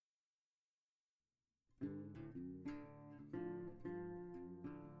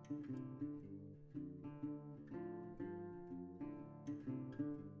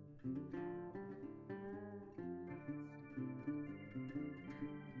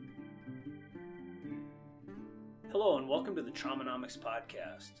Hello and welcome to the Traumanomics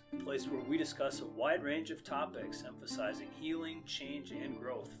Podcast, a place where we discuss a wide range of topics emphasizing healing, change, and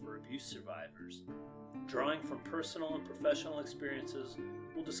growth for abuse survivors. Drawing from personal and professional experiences,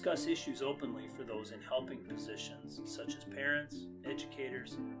 we'll discuss issues openly for those in helping positions, such as parents,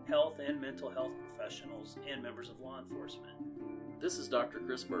 educators, health and mental health professionals, and members of law enforcement. This is Dr.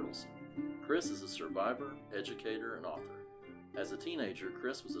 Chris Bertelsen. Chris is a survivor, educator, and author. As a teenager,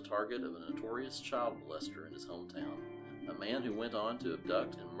 Chris was a target of a notorious child molester in his hometown, a man who went on to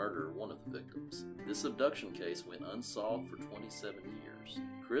abduct and murder one of the victims. This abduction case went unsolved for 27 years.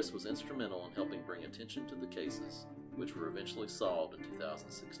 Chris was instrumental in helping bring attention to the cases, which were eventually solved in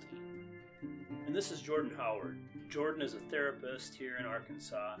 2016. And this is Jordan Howard. Jordan is a therapist here in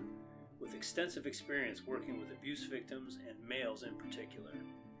Arkansas with extensive experience working with abuse victims and males in particular.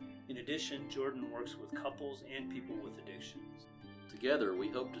 In addition, Jordan works with couples and people with addictions. Together, we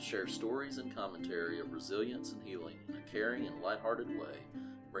hope to share stories and commentary of resilience and healing in a caring and lighthearted way,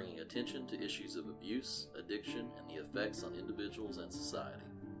 bringing attention to issues of abuse, addiction, and the effects on individuals and society.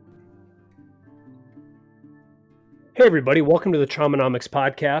 Hey everybody, welcome to the Traumanomics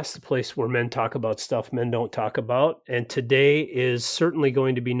Podcast, the place where men talk about stuff men don't talk about. And today is certainly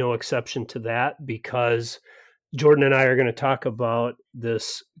going to be no exception to that, because Jordan and I are going to talk about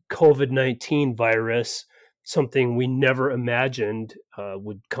this COVID-19 virus, something we never imagined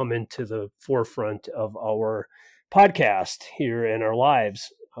would come into the forefront of our podcast here in our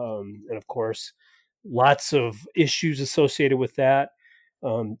lives. And of course, lots of issues associated with that.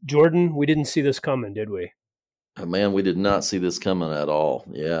 Jordan, we didn't see this coming, did we? Man, we did not see this coming at all.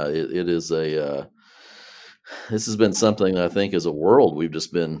 Yeah, it is this has been something I think as a world we've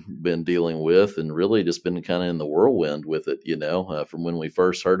just been dealing with, and really just been kind of in the whirlwind with it, from when we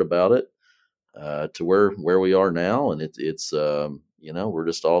first heard about it to where we are now. And it's we're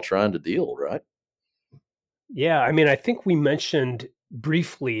just all trying to deal, right? Yeah. I mean, I think we mentioned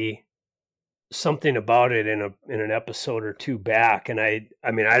briefly something about it in an episode or two back. And I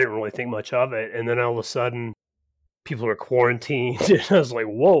didn't really think much of it. And then all of a sudden people are quarantined. And I was like,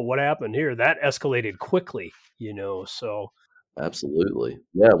 whoa, what happened here? That escalated quickly, so. Absolutely.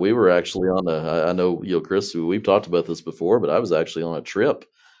 Yeah, we were actually I know, Chris, we've talked about this before, but I was actually on a trip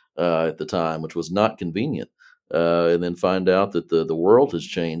at the time, which was not convenient. And then find out that the world has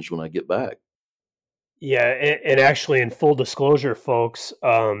changed when I get back. Yeah. And actually, in full disclosure, folks,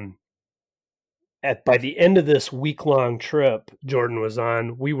 by the end of this week-long trip Jordan was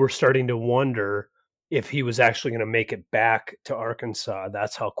on, we were starting to wonder if he was actually going to make it back to Arkansas.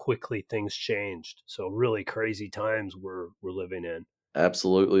 That's how quickly things changed. So really crazy times we're living in.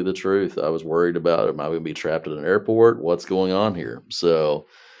 Absolutely the truth. I was worried about, am I going to be trapped at an airport? What's going on here? So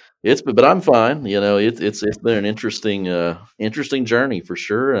but I'm fine. It's been an interesting journey for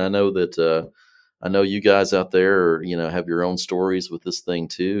sure. And I know that, I know you guys out there, have your own stories with this thing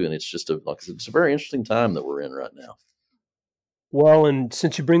too. And it's just it's a very interesting time that we're in right now. Well, and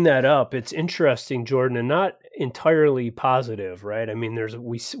since you bring that up, it's interesting, Jordan, and not entirely positive, right? I mean,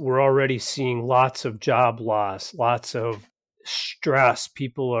 we're already seeing lots of job loss, lots of stress.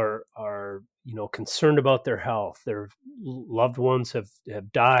 People are concerned about their health. Their loved ones have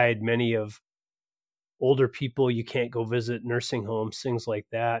died. Many of older people, you can't go visit nursing homes, things like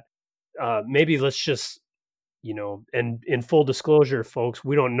that. Maybe let's just, and in full disclosure, folks,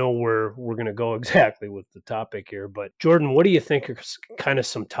 we don't know where we're going to go exactly with the topic here. But Jordan, what do you think are kind of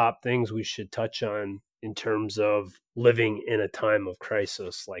some top things we should touch on in terms of living in a time of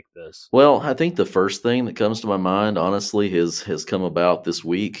crisis like this? Well, I think the first thing that comes to my mind, honestly, has come about this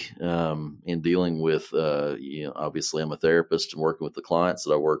week in dealing with, obviously I'm a therapist and working with the clients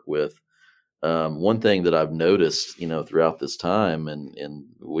that I work with. One thing that I've noticed, throughout this time, and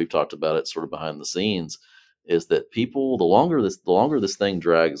we've talked about it sort of behind the scenes, is that people, the longer this thing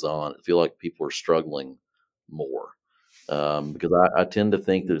drags on, I feel like people are struggling more, because I tend to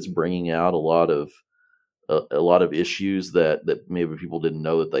think that it's bringing out a lot of issues that maybe people didn't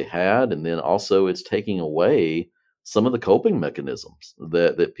know that they had, and then also it's taking away some of the coping mechanisms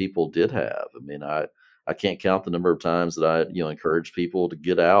that people did have. I mean, I can't count the number of times that I encourage people to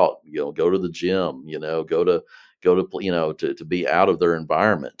get out, go to the gym, go to be out of their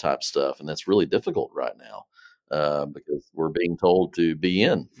environment type stuff, and that's really difficult right now. Because we're being told to be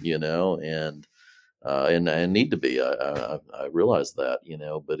in, and need to be. I realize that,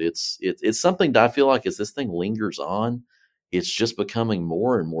 but it's something that I feel like as this thing lingers on, it's just becoming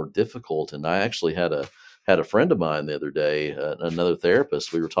more and more difficult. And I actually had a friend of mine the other day, another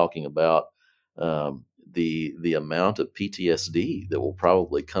therapist. We were talking about the amount of PTSD that will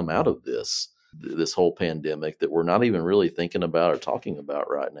probably come out of this whole pandemic that we're not even really thinking about or talking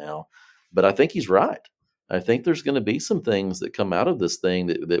about right now. But I think he's right. I think there's going to be some things that come out of this thing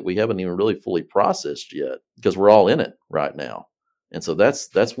that we haven't even really fully processed yet because we're all in it right now. And so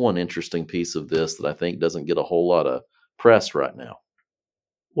that's one interesting piece of this that I think doesn't get a whole lot of press right now.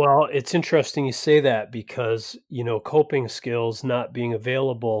 Well, it's interesting you say that because, coping skills not being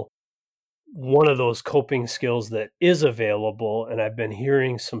available, one of those coping skills that is available, and I've been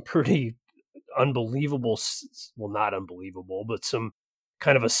hearing some pretty unbelievable, well, not unbelievable, but some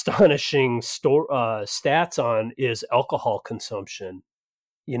kind of astonishing stats on is alcohol consumption.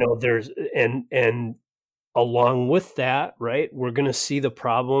 There's and along with that, right, we're going to see the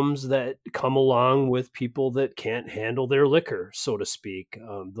problems that come along with people that can't handle their liquor, so to speak.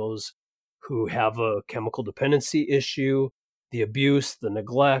 Those who have a chemical dependency issue, the abuse, the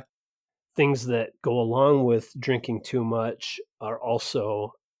neglect, things that go along with drinking too much are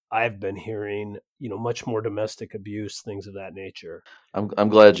also, I've been hearing, much more domestic abuse, things of that nature. I'm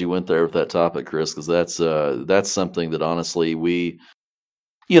glad you went there with that topic, Chris, because that's something that honestly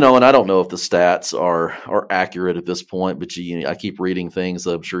and I don't know if the stats are accurate at this point, but I keep reading things.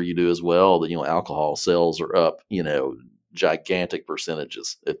 I'm sure you do as well. That alcohol sales are up, gigantic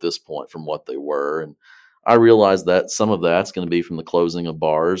percentages at this point from what they were, and I realize that some of that's going to be from the closing of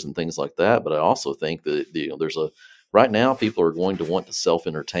bars and things like that. But I also think that right now people are going to want to self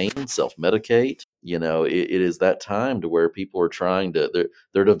entertain, self medicate. It is that time to where people are trying to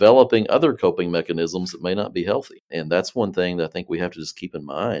they're developing other coping mechanisms that may not be healthy, and that's one thing that I think we have to just keep in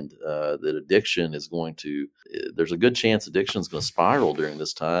mind, that addiction is going to. There's a good chance addiction is going to spiral during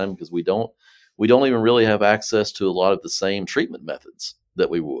this time because we don't even really have access to a lot of the same treatment methods that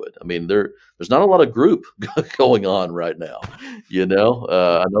we would. I mean, there's not a lot of group going on right now. I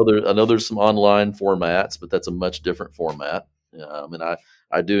know there's some online formats, but that's a much different format. And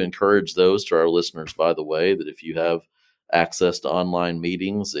I do encourage those to our listeners, by the way, that if you have access to online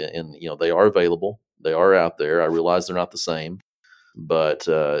meetings and they are available, they are out there. I realize they're not the same, but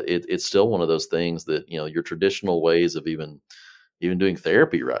it's still one of those things that your traditional ways of even doing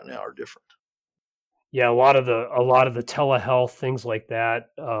therapy right now are different. Yeah, a lot of the telehealth things like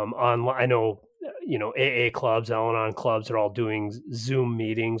that. Online, I know, AA clubs, Al-Anon clubs are all doing Zoom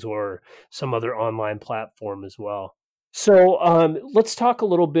meetings or some other online platform as well. So let's talk a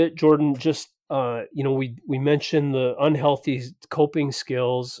little bit, Jordan. Just we mentioned the unhealthy coping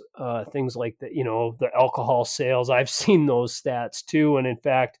skills, things like that. The alcohol sales. I've seen those stats too, and in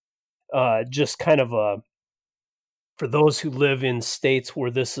fact, just kind of for those who live in states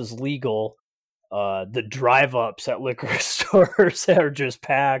where this is legal. The drive ups at liquor stores are just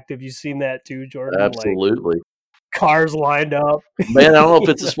packed. Have you seen that too, Jordan? Absolutely. Like cars lined up. Man, I don't know if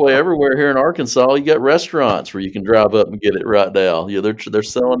it's this way everywhere here in Arkansas. You got restaurants where you can drive up and get it right now. Yeah, they're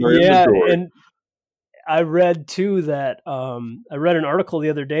selling their inventory. And I read too that I read an article the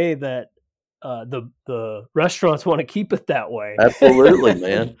other day that the restaurants want to keep it that way. Absolutely,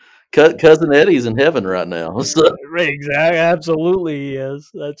 man. Cousin Eddie's in heaven right now. So. Right, exactly. Absolutely, he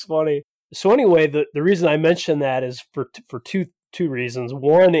is. That's funny. So anyway, the reason I mention that is for two reasons.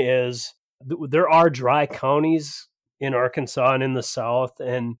 One is there are dry counties in Arkansas and in the South,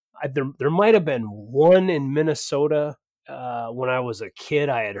 and there might have been one in Minnesota. When I was a kid,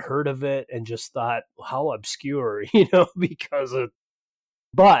 I had heard of it and just thought, how obscure, because of.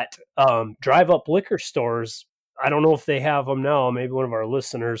 But drive up liquor stores, I don't know if they have them now. Maybe one of our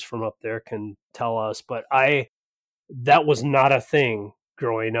listeners from up there can tell us. But that was not a thing.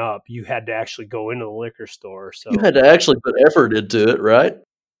 Growing up, you had to actually go into the liquor store. So you had to actually put effort into it, right?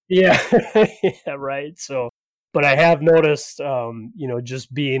 Yeah, yeah, right. So, but I have noticed,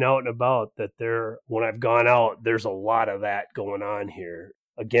 just being out and about that when I've gone out, there's a lot of that going on here.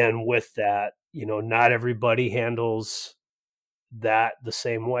 Again, with that, not everybody handles that the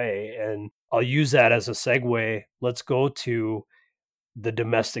same way. And I'll use that as a segue. Let's go to the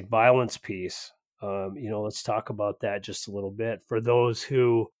domestic violence piece. Let's talk about that just a little bit. For those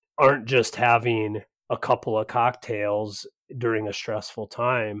who aren't just having a couple of cocktails during a stressful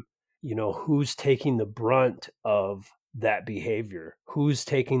time, who's taking the brunt of that behavior? Who's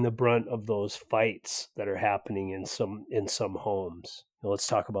taking the brunt of those fights that are happening in some homes? Let's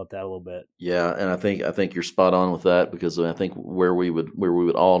talk about that a little bit. Yeah, and I think you're spot on with that, because I think where we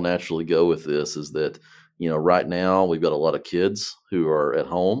would all naturally go with this is that right now we've got a lot of kids who are at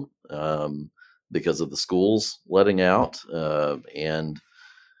home because of the schools letting out, and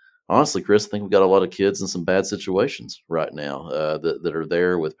honestly, Chris, I think we've got a lot of kids in some bad situations right now that are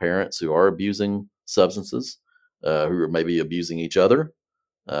there with parents who are abusing substances, who are maybe abusing each other,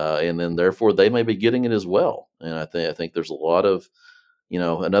 and then therefore they may be getting it as well. And I think there's a lot of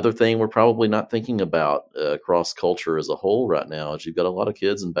Another thing we're probably not thinking about across culture as a whole right now is you've got a lot of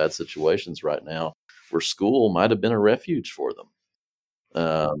kids in bad situations right now where school might have been a refuge for them,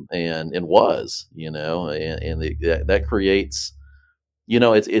 and was, that creates,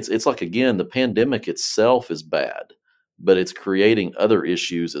 it's like, again, the pandemic itself is bad, but it's creating other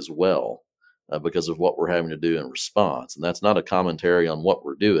issues as well, because of what we're having to do in response. And that's not a commentary on what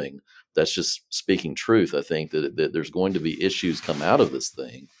we're doing. That's just speaking truth. I think that there's going to be issues come out of this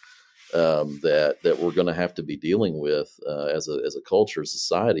thing, that we're going to have to be dealing with as a culture,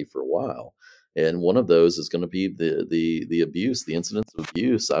 society, for a while. And one of those is going to be the abuse, the incidence of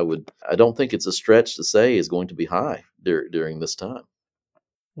abuse. I don't think it's a stretch to say is going to be high during this time.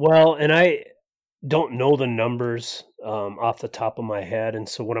 Well, and I don't know the numbers off the top of my head. And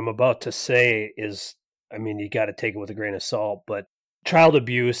so what I'm about to say is, I mean, you got to take it with a grain of salt, but child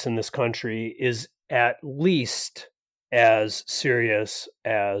abuse in this country is at least as serious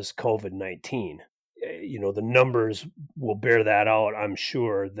as COVID-19. The numbers will bear that out. I'm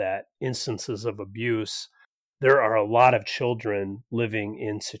sure that instances of abuse, there are a lot of children living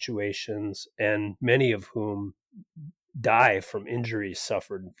in situations, and many of whom die from injuries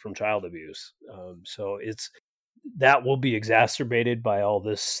suffered from child abuse. So that will be exacerbated by all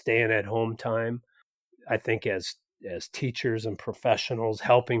this staying at home time. I think as teachers and professionals,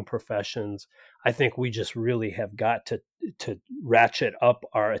 helping professions, I think we just really have got to ratchet up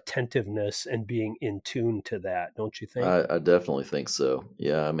our attentiveness and being in tune to that. Don't you think? I definitely think so.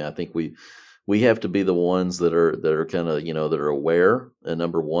 Yeah. I mean, I think we have to be the ones that are kind of, that are aware. And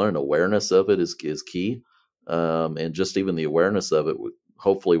number one, an awareness of it is key. And just even the awareness of it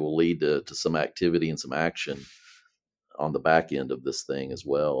hopefully will lead to some activity and some action on the back end of this thing as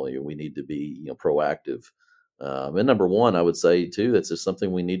well. We need to be proactive. And number one, I would say too, that's just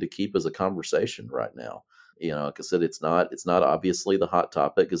something we need to keep as a conversation right now. Like I said, it's not obviously the hot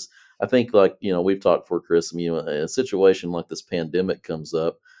topic, because I think, like, we've talked before, Chris, a situation like this pandemic comes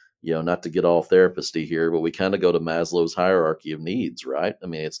up, not to get all therapist-y here, but we kind of go to Maslow's hierarchy of needs, right? I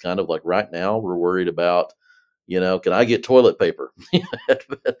mean, it's kind of like right now we're worried about, can I get toilet paper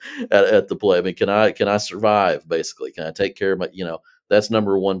at the play? I mean, can I survive, basically? Can I take care of my, that's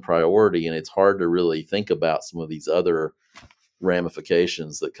number one priority. And it's hard to really think about some of these other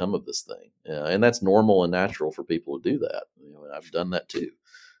ramifications that come of this thing. And that's normal and natural for people to do that. And I've done that too,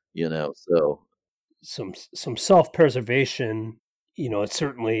 so. Some self-preservation, it's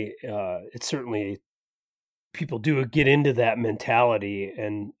certainly people do get into that mentality,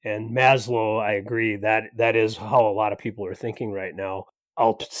 and Maslow, I agree that is how a lot of people are thinking right now.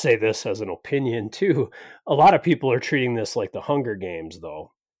 I'll say this as an opinion too. A lot of people are treating this like the Hunger Games,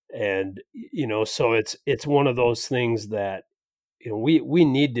 though. And, so it's one of those things that, we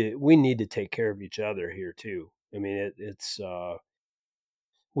need to take care of each other here too. I mean,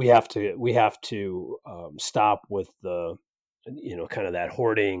 we have to stop with the, kind of that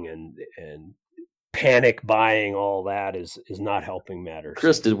hoarding and panic buying. All that is not helping matters.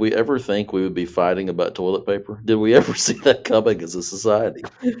 Chris, did we ever think we would be fighting about toilet paper? Did we ever see that coming as a society?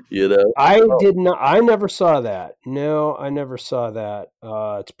 I did not. I never saw that. No, I never saw that.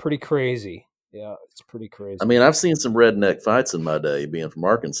 It's pretty crazy. Yeah, it's pretty crazy. I mean, I've seen some redneck fights in my day, being from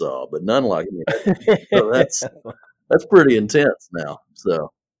Arkansas, but none like me. So that's pretty intense now.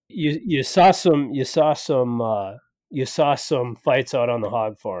 So you saw some fights out on the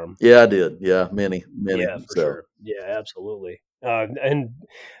hog farm. Yeah, I did. Yeah, many. Yeah, for sure. Yeah, absolutely. And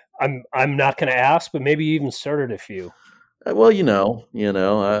I'm not going to ask, but maybe you even started a few. Well, I don't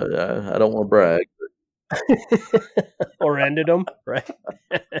want to brag. Or ended them, right?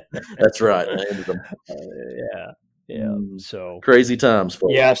 That's right. I ended them. Yeah. So crazy times,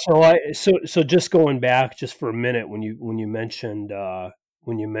 folks. Yeah. So just going back just for a minute, when you mentioned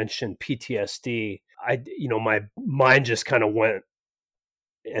PTSD, my mind just kind of went,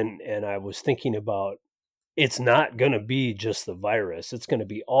 and I was thinking about, it's not going to be just the virus. It's going to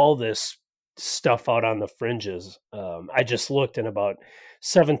be all this stuff out on the fringes. I just looked, and about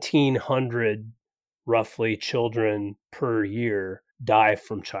 1,700 roughly children per year die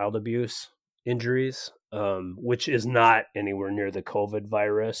from child abuse injuries, which is not anywhere near the COVID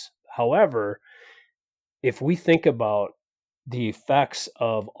virus. However, if we think about the effects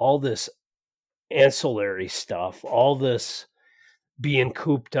of all this ancillary stuff, all this being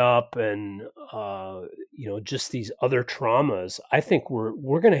cooped up, and just these other traumas, I think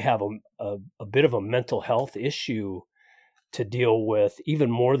we're going to have a bit of a mental health issue to deal with,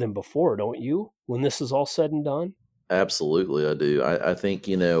 even more than before, don't you, when this is all said and done? Absolutely, I do. I think,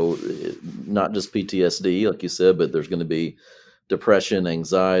 not just PTSD, like you said, but there's going to be depression,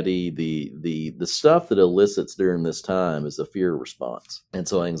 anxiety, the stuff that elicits during this time is a fear response. And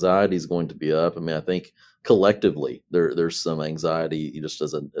so anxiety is going to be up. I mean, I think collectively there's some anxiety just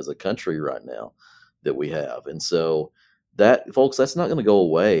as a country right now that we have. And so that, folks, that's not going to go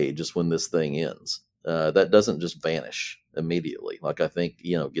away just when this thing ends. That doesn't just vanish immediately. Like I think,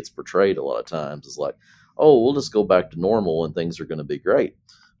 gets portrayed a lot of times as like, oh, we'll just go back to normal and things are going to be great.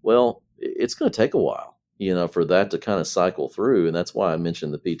 Well, it's going to take a while, for that to kind of cycle through. And that's why I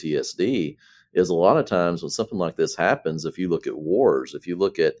mentioned the PTSD is a lot of times when something like this happens, if you look at wars, if you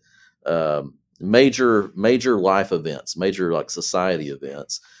look at major life events, major like society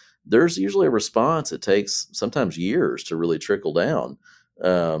events, there's usually a response. It takes sometimes years to really trickle down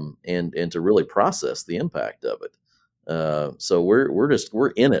and to really process the impact of it. So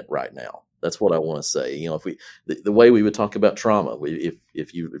we're in it right now. That's what I want to say. If the way we would talk about trauma,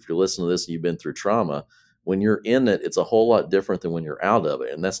 if you're listening to this and you've been through trauma, when you're in it, it's a whole lot different than when you're out of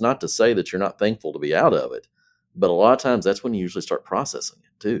it. And that's not to say that you're not thankful to be out of it, but a lot of times that's when you usually start processing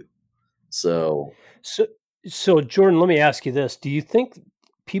it too. So Jordan, let me ask you this: do you think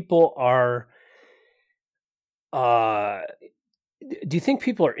people are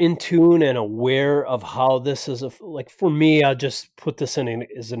in tune and aware of how this is like, for me, I'll just put this in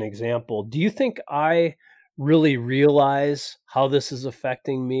as an example. Do you think I really realize how this is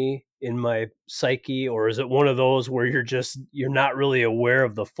affecting me in my psyche, or is it one of those where you're not really aware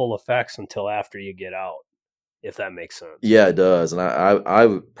of the full effects until after you get out, if that makes sense? Yeah, it does. And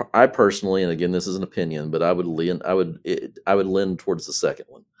I personally, and again, this is an opinion, but I would lean towards the second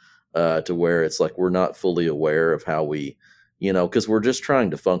one, to where it's like we're not fully aware of how we, because we're just trying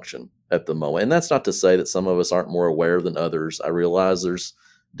to function at the moment. And that's not to say that some of us aren't more aware than others. I realize there's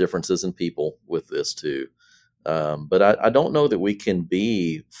differences in people with this too. But I don't know that we can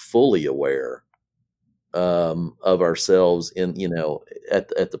be fully aware of ourselves in,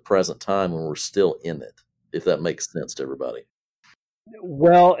 at the present time when we're still in it, if that makes sense to everybody.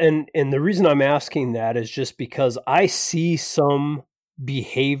 Well, and the reason I'm asking that is just because I see some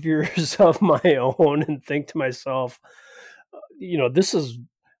behaviors of my own and think to myself,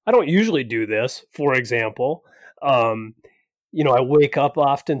 I don't usually do this. For example, I wake up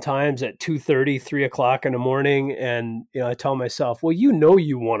oftentimes at 2:30, 3 o'clock in the morning, and I tell myself, well, you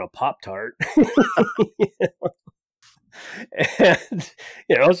want a Pop-Tart.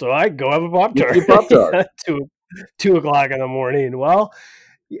 And so I go have a Pop-Tart. Pop-Tart. 2 o'clock in the morning. Well,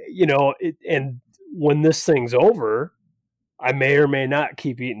 and when this thing's over, I may or may not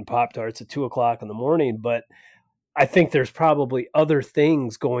keep eating Pop-Tarts at 2 o'clock in the morning, but I think there's probably other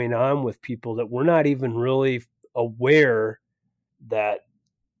things going on with people that we're not even really aware that,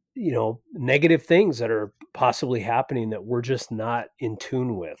 negative things that are possibly happening that we're just not in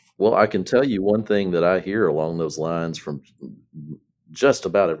tune with. Well, I can tell you one thing that I hear along those lines from just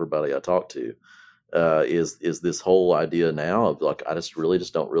about everybody I talk to, is this whole idea now of like, I just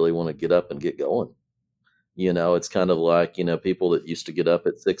don't really want to get up and get going. It's kind of like, people that used to get up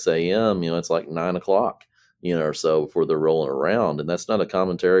at 6 a.m., it's like 9 o'clock, or so before they're rolling around. And that's not a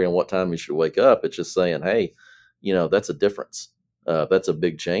commentary on what time you should wake up. It's just saying, hey, that's a difference. That's a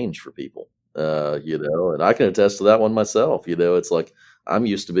big change for people, and I can attest to that one myself. It's like, I'm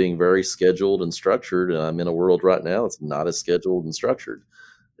used to being very scheduled and structured, and I'm in a world right now that's not as scheduled and structured.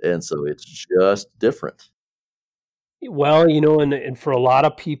 And so it's just different. Well, and for a lot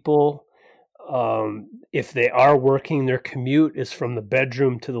of people, if they are working, their commute is from the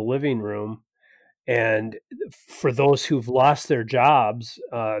bedroom to the living room. And for those who've lost their jobs,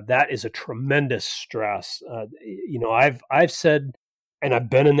 that is a tremendous stress. I've said, and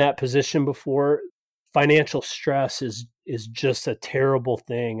I've been in that position before, financial stress is just a terrible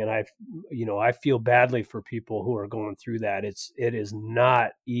thing. And I feel badly for people who are going through that. It is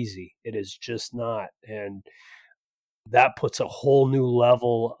not easy. It is just not. And that puts a whole new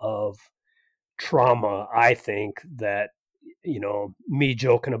level of trauma, I think, that, me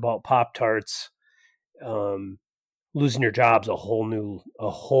joking about Pop-Tarts, losing your job's a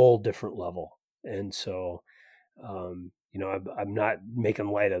whole different level. And so, I'm not making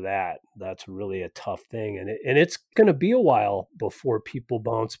light of that. That's really a tough thing. And it's going to be a while before people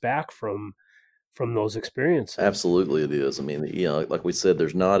bounce back from those experiences. Absolutely. It is. I mean, like we said,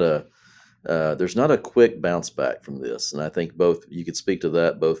 there's not a quick bounce back from this. And I think you could speak to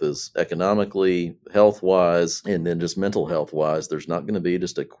that both as economically, health wise, and then just mental health wise. There's not going to be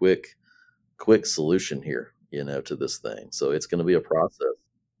just a quick solution here, to this thing. So it's going to be a process.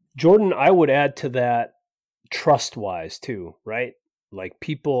 Jordan, I would add to that trust wise too, right? Like,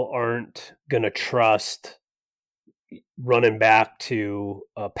 people aren't going to trust running back to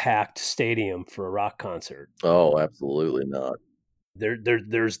a packed stadium for a rock concert. Oh, absolutely not.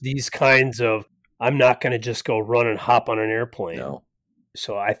 There's these kinds of, I'm not going to just go run and hop on an airplane. No.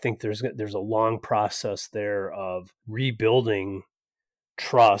 So I think there's a long process there of rebuilding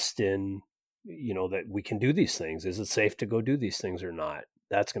trust in, that we can do these things. Is it safe to go do these things or not?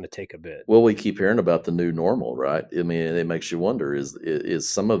 That's going to take a bit. Well, we keep hearing about the new normal, right? I mean, it makes you wonder, is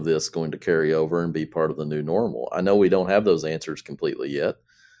some of this going to carry over and be part of the new normal? I know we don't have those answers completely yet.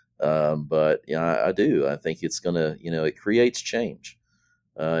 But yeah, I do. I think it's going to, it creates change.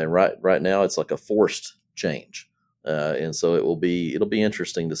 And right now it's like a forced change. And so it'll be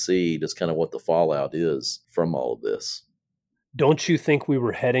interesting to see just kind of what the fallout is from all of this. Don't you think we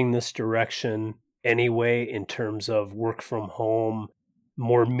were heading this direction anyway, in terms of work from home,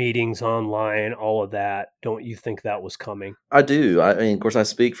 more meetings online, all of that? Don't you think that was coming? I do. I mean, of course, I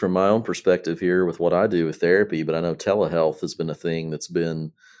speak from my own perspective here with what I do with therapy, but I know telehealth has been a thing that's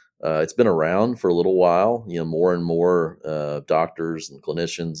been it's been around for a little while. More and more doctors and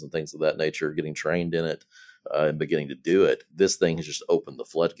clinicians and things of that nature are getting trained in it and beginning to do it. This thing has just opened the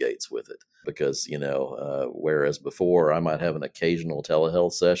floodgates with it because, whereas before I might have an occasional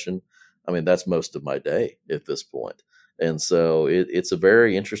telehealth session, I mean, that's most of my day at this point. And so it's a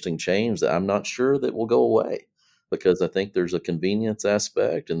very interesting change that I'm not sure that will go away, because I think there's a convenience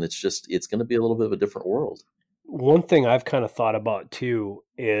aspect, and it's going to be a little bit of a different world. One thing I've kind of thought about too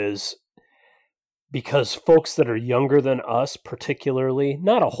is, because folks that are younger than us, particularly,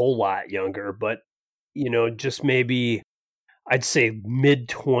 not a whole lot younger, but, just maybe I'd say mid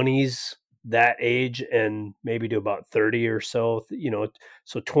 20s, that age, and maybe to about 30 or so,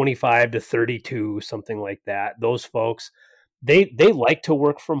 so 25 to 32, something like that. Those folks, they like to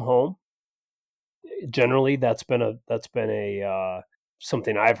work from home. Generally, that's been a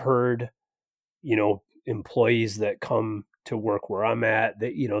something I've heard. Employees that come to work where I'm at,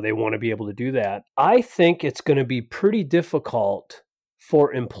 that they want to be able to do that. I think it's going to be pretty difficult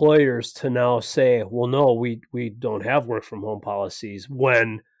for employers to now say, well, no, we don't have work from home policies,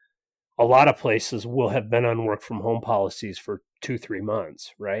 when a lot of places will have been on work from home policies for 2-3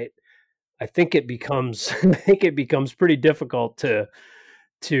 months, right? I think it becomes pretty difficult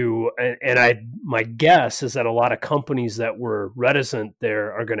to my guess is that a lot of companies that were reticent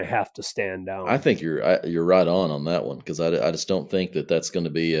there are going to have to stand down. I think you're right on that one, because I just don't think that that's going to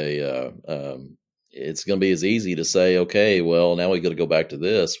be it's going to be as easy to say, okay, well, now we got to go back to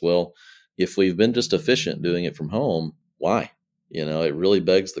this. Well, if we've been just efficient doing it from home, why? It really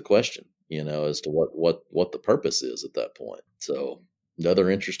begs the question, as to what the purpose is at that point. So another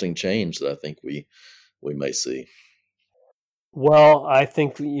interesting change that I think we may see. Well, I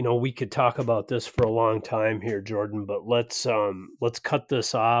think we could talk about this for a long time here, Jordan, but let's cut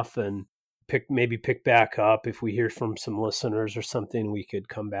this off and pick back up. If we hear from some listeners or something, we could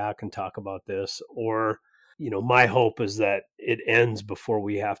come back and talk about this. Or, my hope is that it ends before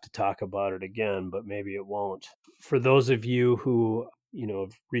we have to talk about it again, but maybe it won't. For those of you who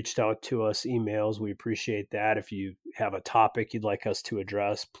have reached out to us, emails, we appreciate that. If you have a topic you'd like us to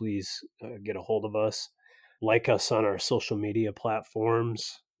address, please get a hold of us. Like us on our social media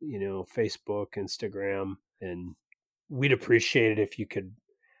platforms, Facebook, Instagram, and we'd appreciate it if you could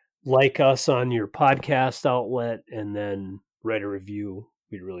like us on your podcast outlet and then write a review.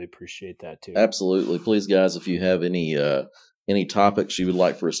 We'd really appreciate that too. Absolutely. Please, guys, if you have any topics you would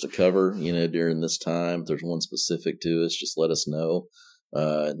like for us to cover, during this time, if there's one specific to us, just let us know.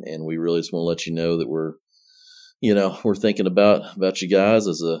 And we really just want to let you know that we're thinking about you guys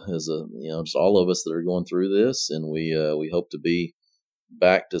as a just all of us that are going through this, and we hope to be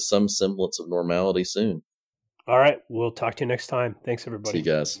back to some semblance of normality soon. All right, we'll talk to you next time. Thanks, everybody. See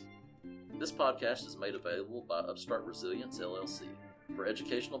you guys. This podcast is made available by Upstart Resilience, LLC, for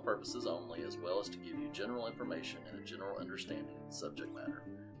educational purposes only, as well as to give you general information and a general understanding of the subject matter.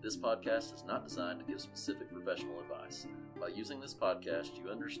 This podcast is not designed to give specific professional advice. By using this podcast,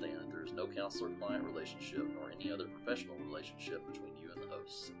 you understand there is no counselor-client relationship nor any other professional relationship between you and the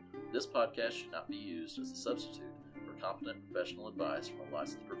hosts. This podcast should not be used as a substitute for competent professional advice from a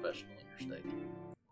licensed professional in your state.